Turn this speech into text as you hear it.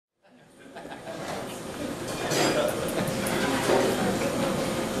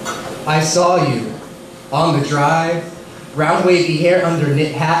I saw you on the drive, round wavy hair under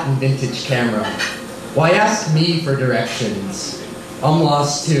knit hat and vintage camera. Why ask me for directions? I'm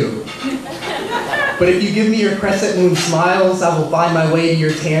lost too. But if you give me your crescent moon smiles, I will find my way to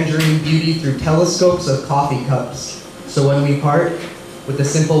your tangerine beauty through telescopes of coffee cups. So when we part, with a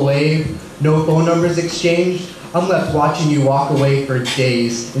simple wave, no phone numbers exchanged, I'm left watching you walk away for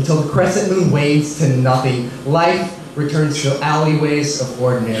days until the crescent moon wanes to nothing. Life returns to alleyways of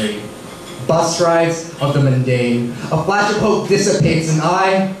ordinary. Bus rides of the mundane. A flash of hope dissipates and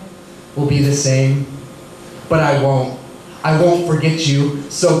I will be the same. But I won't. I won't forget you,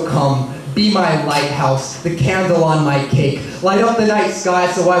 so come. Be my lighthouse, the candle on my cake. Light up the night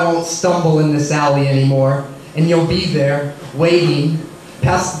sky so I won't stumble in this alley anymore. And you'll be there, waiting,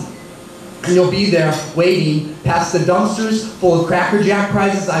 past the dumpsters full of Cracker Jack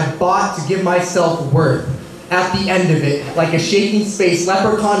prizes I bought to give myself worth. At the end of it, like a shaking space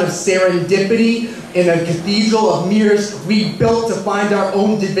leprechaun of serendipity in a cathedral of mirrors we built to find our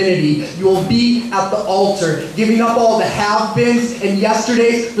own divinity, you will be at the altar, giving up all the have-beens and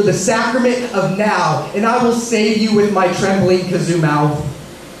yesterdays for the sacrament of now, and I will save you with my trembling kazoo mouth.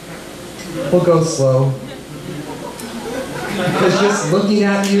 We'll go slow. Because just looking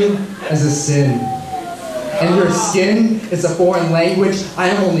at you is a sin. And your skin is a foreign language I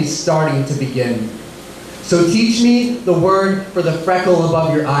am only starting to begin. So teach me the word for the freckle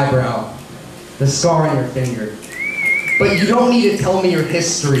above your eyebrow, the scar on your finger. But you don't need to tell me your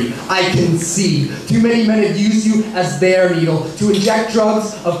history. I can see. Too many men have used you as their needle to inject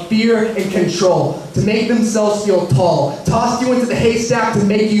drugs of fear and control, to make themselves feel tall, tossed you into the haystack to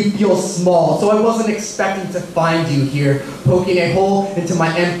make you feel small. So I wasn't expecting to find you here, poking a hole into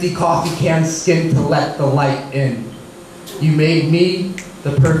my empty coffee can skin to let the light in. You made me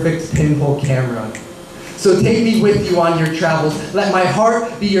the perfect pinhole camera. So take me with you on your travels. Let my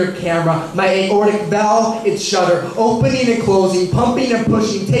heart be your camera, my aortic valve, its shutter, opening and closing, pumping and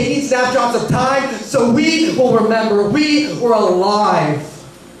pushing, taking snapshots of time so we will remember we were alive.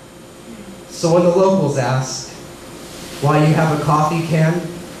 So when the locals ask why you have a coffee can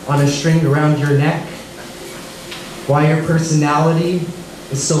on a string around your neck, why your personality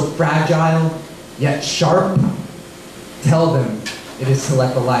is so fragile yet sharp, tell them it is to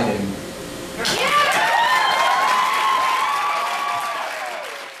let the light in.